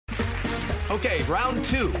Okay, round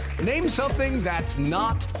two. Name something that's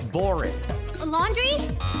not boring. A laundry?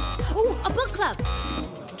 Ooh, a book club.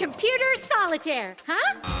 Computer solitaire,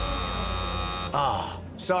 huh? Ah,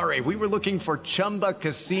 sorry, we were looking for Chumba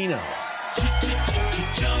Casino.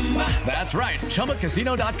 That's right.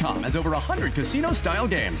 ChumbaCasino.com has over 100 casino-style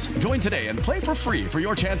games. Join today and play for free for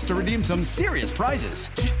your chance to redeem some serious prizes.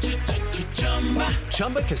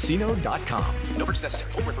 ChumbaCasino.com. No purchase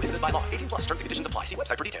necessary. Void where prohibited by law. 18 plus. Terms and conditions apply. See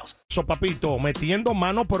website for details. So, papito, metiendo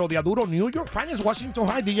mano, pero de a duro, New York Finance, Washington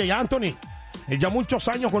High, DJ Anthony. Ya muchos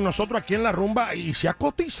años con nosotros aquí en la rumba y se ha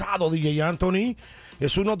cotizado, DJ Anthony.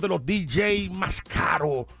 Es uno de los DJ más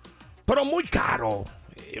caros, pero muy caro.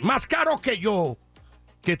 Más caro que yo,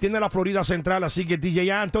 que tiene la Florida Central. Así que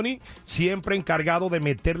DJ Anthony, siempre encargado de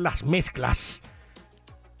meter las mezclas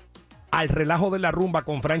al relajo de la rumba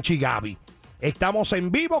con Franchi y Gaby. Estamos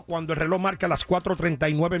en vivo cuando el reloj marca las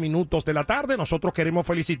 4:39 minutos de la tarde. Nosotros queremos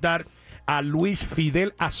felicitar a Luis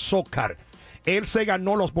Fidel Azócar. Él se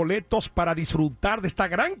ganó los boletos para disfrutar de esta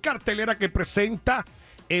gran cartelera que presenta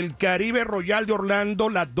el Caribe Royal de Orlando,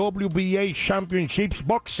 la WBA Championships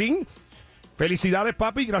Boxing. Felicidades,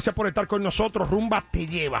 papi, gracias por estar con nosotros. Rumba te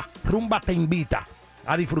lleva, Rumba te invita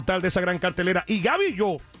a disfrutar de esa gran cartelera. Y Gaby y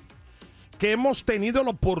yo, que hemos tenido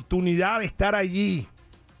la oportunidad de estar allí.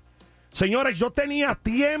 Señores, yo tenía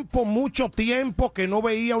tiempo, mucho tiempo, que no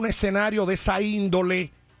veía un escenario de esa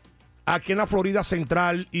índole aquí en la Florida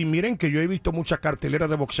Central. Y miren que yo he visto muchas carteleras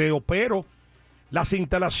de boxeo, pero las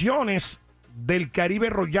instalaciones del Caribe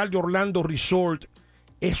Royal de Orlando Resort,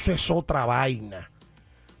 eso es otra vaina.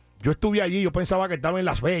 Yo estuve allí, yo pensaba que estaba en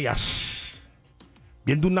Las Vegas,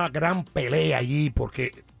 viendo una gran pelea allí,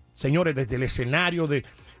 porque, señores, desde el escenario de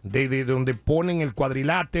donde ponen el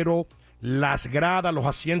cuadrilátero, las gradas, los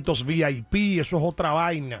asientos VIP, eso es otra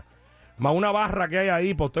vaina. Más una barra que hay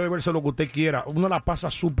ahí para usted verse lo que usted quiera. Uno la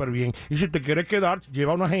pasa súper bien. Y si te quieres quedar,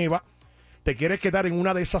 lleva una jeva, te quieres quedar en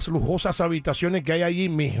una de esas lujosas habitaciones que hay allí,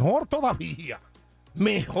 mejor todavía.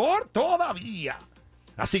 Mejor todavía.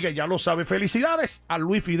 Así que ya lo sabe. Felicidades a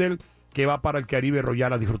Luis Fidel, que va para el Caribe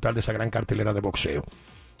Royal a disfrutar de esa gran cartelera de boxeo.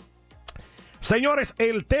 Señores,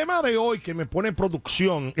 el tema de hoy que me pone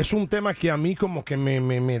producción es un tema que a mí como que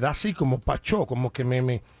me da así como pachó, como que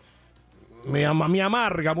me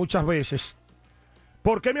amarga muchas veces.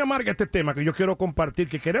 ¿Por qué me amarga este tema que yo quiero compartir,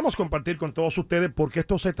 que queremos compartir con todos ustedes? Porque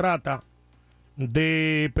esto se trata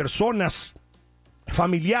de personas,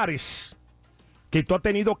 familiares, que tú has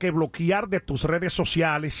tenido que bloquear de tus redes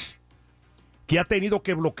sociales, que ha tenido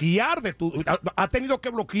que bloquear ha tenido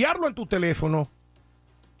que bloquearlo en tu teléfono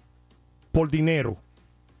por dinero.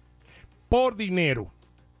 Por dinero.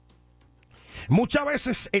 Muchas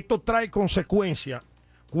veces esto trae consecuencias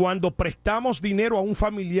cuando prestamos dinero a un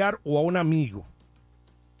familiar o a un amigo.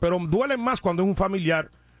 Pero duele más cuando es un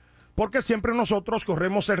familiar, porque siempre nosotros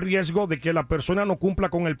corremos el riesgo de que la persona no cumpla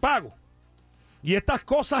con el pago. Y estas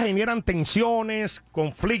cosas generan tensiones,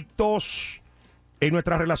 conflictos en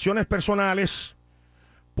nuestras relaciones personales,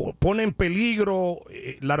 pone en peligro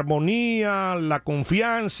la armonía, la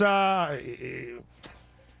confianza,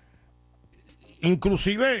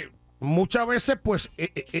 inclusive muchas veces pues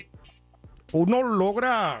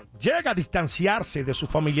uno llega a distanciarse de sus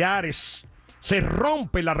familiares, se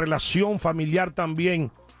rompe la relación familiar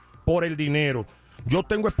también por el dinero. Yo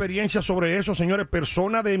tengo experiencia sobre eso, señores,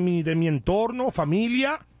 personas de mi entorno,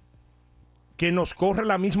 familia, que nos corre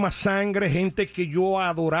la misma sangre, gente que yo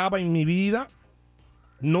adoraba en mi vida.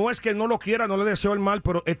 No es que no lo quiera, no le deseo el mal,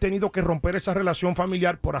 pero he tenido que romper esa relación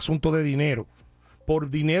familiar por asunto de dinero.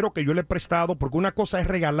 Por dinero que yo le he prestado, porque una cosa es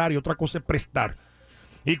regalar y otra cosa es prestar.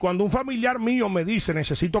 Y cuando un familiar mío me dice,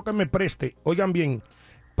 necesito que me preste, oigan bien,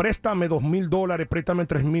 préstame $2,000, préstame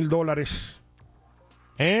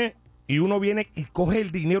 $3,000, y uno viene y coge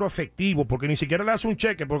el dinero efectivo, porque ni siquiera le hace un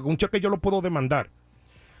cheque, porque un cheque yo lo puedo demandar.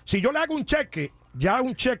 Si yo le hago un cheque, ya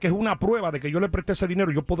un cheque es una prueba de que yo le presté ese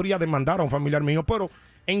dinero. Yo podría demandar a un familiar mío, pero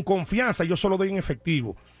en confianza yo solo doy en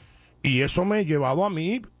efectivo. Y eso me ha llevado a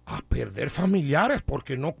mí a perder familiares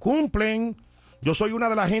porque no cumplen. Yo soy una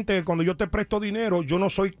de las gente que cuando yo te presto dinero, yo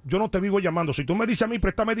no te vivo llamando. Si tú me dices a mí,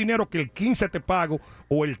 préstame dinero que el 15 te pago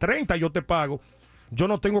o el 30 yo te pago, yo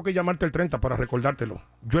no tengo que llamarte el 30 para recordártelo.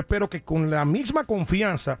 Yo espero que con la misma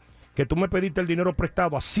confianza que tú me pediste el dinero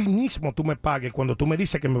prestado, así mismo tú me pagues cuando tú me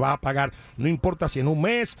dices que me vas a pagar. No importa si en un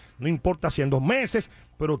mes, no importa si en 2 meses,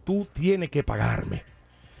 pero tú tienes que pagarme.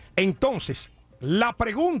 Entonces, la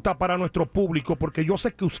pregunta para nuestro público, porque yo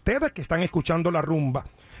sé que ustedes que están escuchando la rumba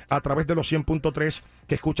a través de los 100.3,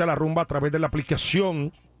 que escucha la rumba a través de la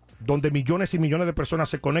aplicación donde millones y millones de personas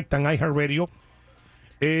se conectan a iHeartRadio,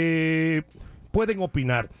 pueden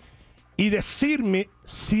opinar. y decirme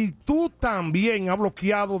si tú también has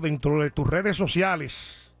bloqueado dentro de tus redes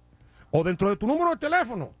sociales o dentro de tu número de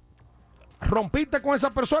teléfono. Rompiste con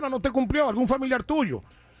esa persona, no te cumplió, algún familiar tuyo.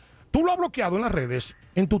 Tú lo has bloqueado en las redes,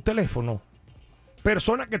 en tu teléfono.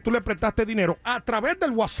 Persona que tú le prestaste dinero a través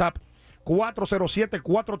del WhatsApp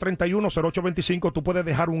 407-431-0825. Tú puedes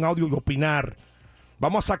dejar un audio y opinar.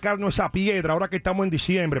 Vamos a sacarnos esa piedra ahora que estamos en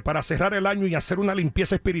diciembre para cerrar el año y hacer una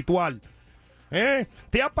limpieza espiritual.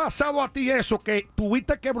 ¿Te ha pasado a ti eso que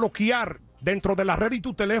tuviste que bloquear dentro de la red y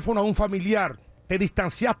tu teléfono a un familiar? Te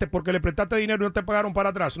distanciaste porque le prestaste dinero y no te pagaron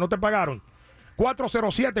para atrás. No te pagaron.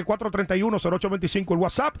 407-431-0825 el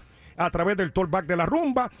WhatsApp a través del talkback de la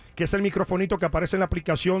rumba, que es el microfonito que aparece en la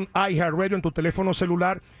aplicación iHeartRadio en tu teléfono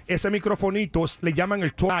celular. Ese microfonito le llaman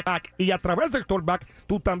el talkback y a través del talkback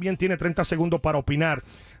tú también tienes 30 segundos para opinar.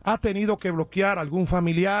 ¿Has tenido que bloquear a algún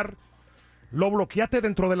familiar? ¿Lo bloqueaste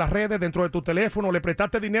dentro de las redes, dentro de tu teléfono? ¿Le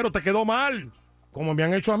prestaste dinero? ¿Te quedó mal? Como me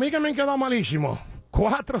han hecho a mí, que me han quedado malísimo.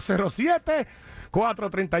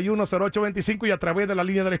 407-431-0825 y a través de la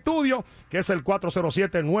línea del estudio, que es el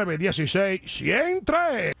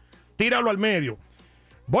 407-916-103. Tíralo al medio.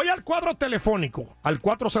 Voy al cuadro telefónico, al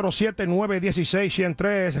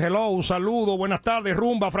 407-916-103. Hello, saludo, buenas tardes,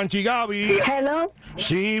 rumba, Franchi Gaby. Hello.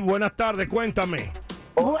 Sí, buenas tardes, cuéntame.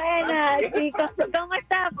 Buenas, chicos. ¿Cómo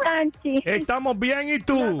estás, Franchi? Estamos bien, ¿y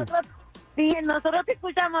tú? Nosotros te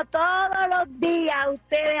escuchamos todos los días,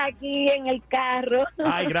 ustedes aquí en el carro.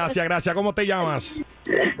 Ay, gracias. ¿Cómo te llamas?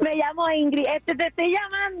 Me llamo Ingrid. Te estoy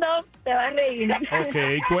llamando, te vas a reír. Ok,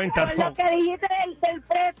 cuéntanos. Por lo que dijiste del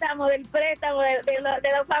préstamo, de los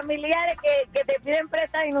familiares que te piden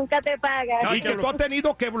préstamo y nunca te pagan. Y que tú has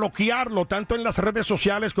tenido que bloquearlo tanto en las redes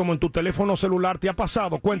sociales como en tu teléfono celular. ¿Te ha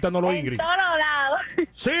pasado? Cuéntanoslo, Ingrid. En todos lados.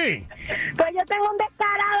 Sí. Pues yo tengo un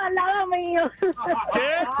descarado al lado mío.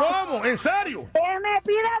 ¿Qué? ¿Cómo? ¿En serio? Que me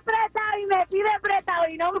pide prestado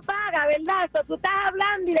y no me paga, ¿verdad? Eso, tú estás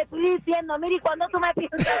hablando y le estoy diciendo, mire, ¿cuándo tú me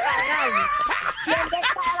pides pagar? Y el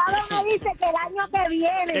descarado me dice que el año que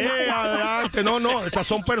viene. Adelante, no, estas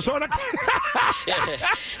son personas que...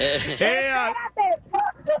 Espérate,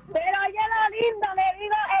 pero oye lo lindo, le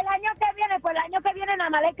digo, el año que viene, pues el año que viene nada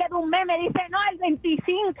más le queda un mes, me dice, no, el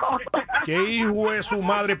 25. Qué hijo de su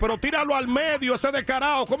madre, pero tíralo al medio, ese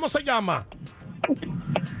descarado, ¿cómo se llama?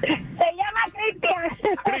 Se llama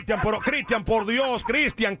Cristian, por Dios,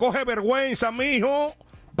 Cristian, coge vergüenza, mijo.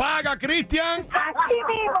 Paga, Cristian. Así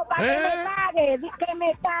mismo, para que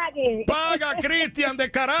me pague. Paga, Cristian,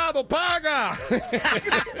 descarado, paga.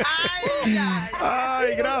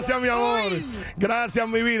 Ay, gracias, mi amor. Gracias,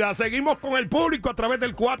 mi vida. Seguimos con el público a través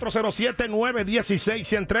del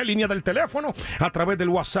 407-916-103, línea del teléfono, a través del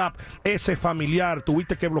WhatsApp. Ese familiar,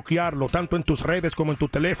 tuviste que bloquearlo, tanto en tus redes como en tu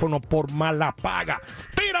teléfono, por mala paga.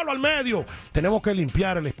 Tíralo al medio. Tenemos que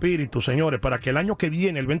limpiar el espíritu, señores, para que el año que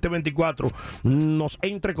viene, el 2024, nos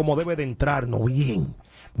entre como debe de entrarnos, bien.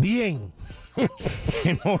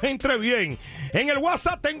 Nos entre bien. En el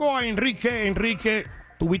WhatsApp tengo a Enrique. Enrique,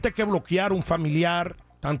 tuviste que bloquear un familiar,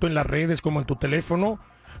 tanto en las redes como en tu teléfono,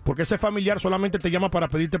 porque ese familiar solamente te llama para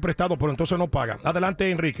pedirte prestado, pero entonces no paga. Adelante,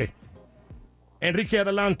 Enrique. Enrique,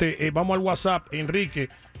 adelante. Vamos al WhatsApp. Enrique,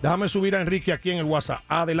 déjame subir a Enrique aquí en el WhatsApp.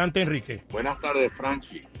 Adelante, Enrique. Buenas tardes,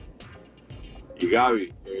 Franchi y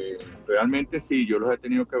Gaby. Realmente sí, yo los he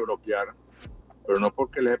tenido que bloquear, pero no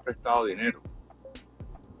porque les he prestado dinero,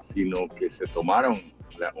 sino que se tomaron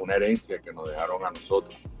una herencia que nos dejaron a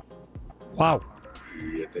nosotros. Wow.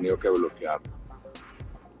 Y he tenido que bloquear.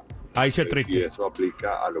 Ahí se triste. Y eso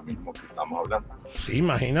aplica a lo mismo que estamos hablando. Sí,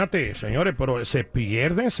 imagínate, señores, pero se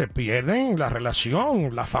pierden la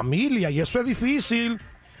relación, la familia, y eso es difícil.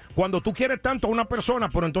 Cuando tú quieres tanto a una persona,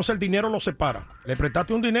 pero entonces el dinero lo separa. Le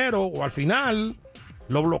prestaste un dinero o al final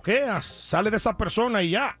lo bloqueas, sale de esa persona y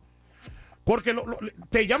ya. Porque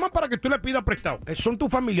te llaman para que tú le pidas prestado. Son tus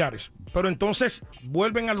familiares. Pero entonces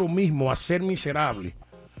vuelven a lo mismo, a ser miserables.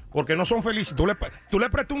 Porque no son felices. Tú le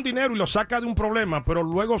prestas un dinero y lo sacas de un problema, pero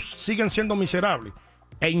luego siguen siendo miserables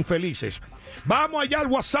e infelices. Vamos allá al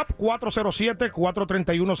WhatsApp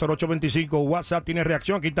 407-431-0825. WhatsApp tiene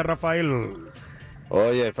reacción. Aquí está Rafael.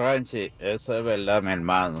 Oye, Franchi, eso es verdad, mi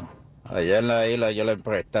hermano. Allá en la isla yo le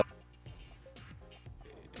presté.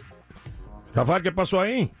 Rafael, ¿qué pasó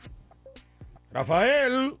ahí?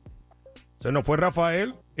 Rafael. Se nos fue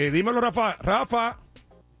Rafael. Dímelo, Rafa. Rafael.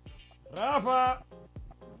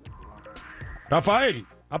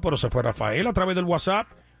 Pero se fue Rafael a través del WhatsApp.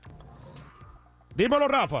 Dímelo,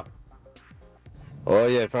 Rafa.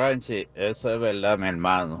 Oye, Franchi, eso es verdad, mi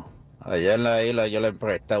hermano. Allá en la isla yo le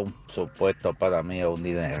presté un supuesto para mí un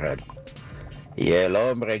dinero. Y el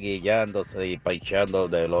hombre guillándose y paichando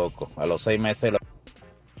de loco. A los 6 meses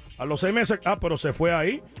A los 6 meses, pero se fue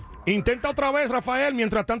ahí. Intenta otra vez, Rafael.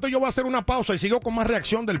 Mientras tanto, yo voy a hacer una pausa y sigo con más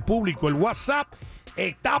reacción del público. El WhatsApp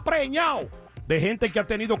está preñado de gente que ha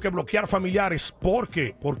tenido que bloquear familiares. ¿Por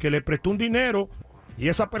qué? Porque le prestó un dinero y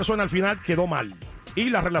esa persona al final quedó mal.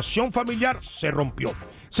 Y la relación familiar se rompió.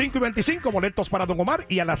 5:25, boletos para Don Omar.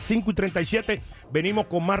 Y a las 5:37 venimos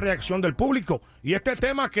con más reacción del público. Y este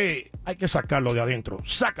tema que hay que sacarlo de adentro.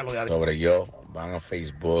 Sácalo de adentro. Sobre yo, van a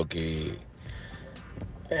Facebook y...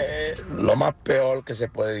 lo más peor que se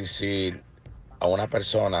puede decir a una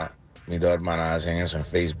persona, mis dos hermanas hacen eso en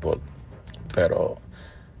Facebook, pero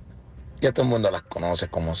ya todo el mundo las conoce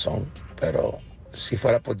como son, pero si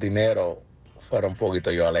fuera por dinero, fuera un poquito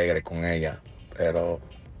yo alegre con ella, pero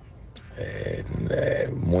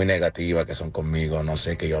muy negativa que son conmigo, no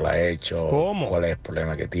sé qué yo la he hecho, ¿Cómo? Cuál es el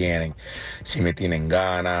problema que tienen, si me tienen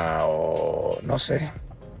ganas o no sé,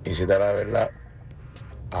 y si te la verdad,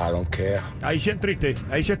 I don't care. Ahí sí es triste,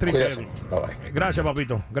 Cuídate. Eddie. Bye bye. Gracias,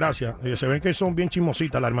 papito, gracias. Se ven que son bien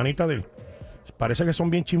chismositas, la hermanita de él. Parece que son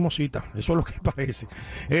bien chismositas, eso es lo que parece.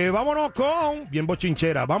 Vámonos con, bien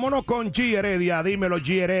bochinchera, vámonos con G. Heredia. Dímelo,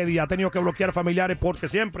 G. Heredia. Ha tenido que bloquear familiares porque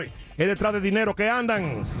siempre es detrás de dinero que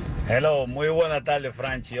andan. Hello, muy buena tarde,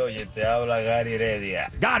 Franchi. Oye, te habla Gary Heredia,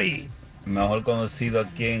 Gary. mejor conocido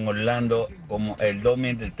aquí en Orlando como el Domi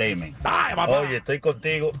Entertainment. Ay, papá. Oye, estoy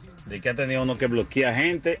contigo de que ha tenido uno que bloquear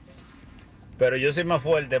gente, pero yo soy más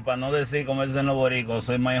fuerte, para no decir como dicen los boricos,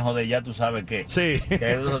 soy más hijo de ya tú sabes qué. Sí. Que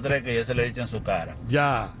hay 2 o 3 que yo se lo he dicho en su cara.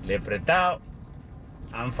 Ya. Le he prestado,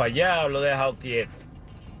 han fallado, lo he dejado quieto.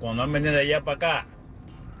 Cuando han venido de allá para acá,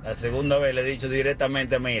 la segunda vez le he dicho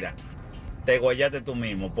directamente, mira, te guayaste tú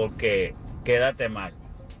mismo porque quedaste mal.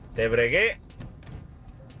 Te bregué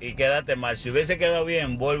y quedaste mal. Si hubiese quedado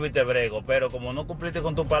bien, vuelvo y te brego, pero como no cumpliste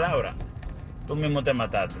con tu palabra, tú mismo te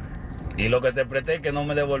mataste. Y lo que te presté que no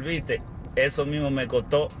me devolviste, eso mismo me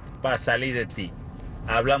costó para salir de ti.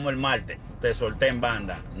 Hablamos el martes, te solté en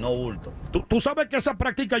banda, no bulto. Tú sabes que esa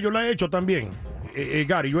práctica yo la he hecho también,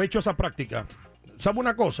 Gary. Yo he hecho esa práctica. ¿Sabes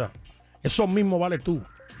una cosa? Eso mismo vale tú.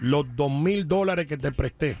 Los $2,000 que te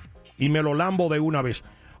presté y me lo lambo de una vez.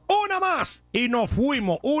 Una más y nos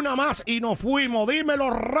fuimos. Una más y nos fuimos. Dímelo,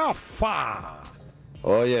 Rafa.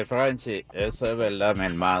 Oye, Franchi, eso es verdad, mi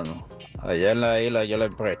hermano. Allá en la isla yo le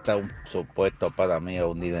presté un supuesto para mí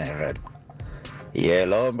un dinero. Y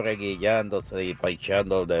el hombre guillándose y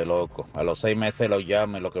paichando de loco. A los 6 meses lo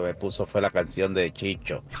llamo y lo que me puso fue la canción de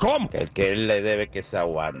Chicho. ¿Cómo? Que el que él le debe que se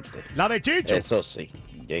aguante. La de Chicho. Eso sí,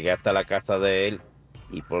 llegué hasta la casa de él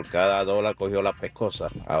y por cada $1 cogió la pescosa.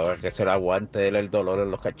 Ahora que se le aguante él el dolor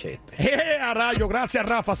en los cachetes. A rayo, gracias,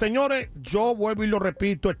 Rafa. Señores, yo vuelvo y lo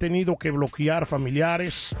repito, he tenido que bloquear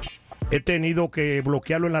familiares. He tenido que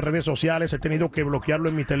bloquearlo en las redes sociales, he tenido que bloquearlo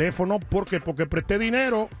en mi teléfono. ¿Por qué? Porque presté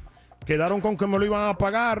dinero, quedaron con que me lo iban a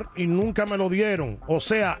pagar y nunca me lo dieron. O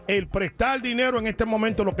sea, el prestar dinero en este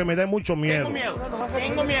momento es lo que me da mucho miedo.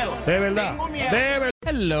 Tengo miedo. De verdad. De verdad.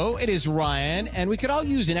 Hello, it is Ryan, and we could all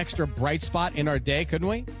use an extra bright spot in our day, couldn't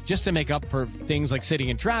we? Just to make up for things like sitting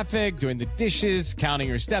in traffic, doing the dishes, counting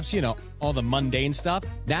your steps, you know, all the mundane stuff.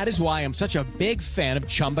 That is why I'm such a big fan of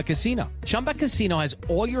Chumba Casino. Chumba Casino has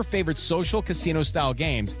all your favorite social casino-style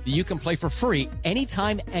games that you can play for free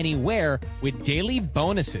anytime, anywhere with daily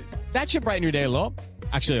bonuses. That should brighten your day a little.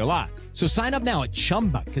 Actually, a lot. So sign up now at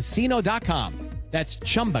ChumbaCasino.com. That's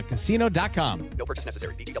ChumbaCasino.com. No purchase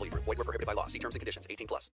necessary. VGW Group. Void where prohibited by law. See terms and conditions. 18+.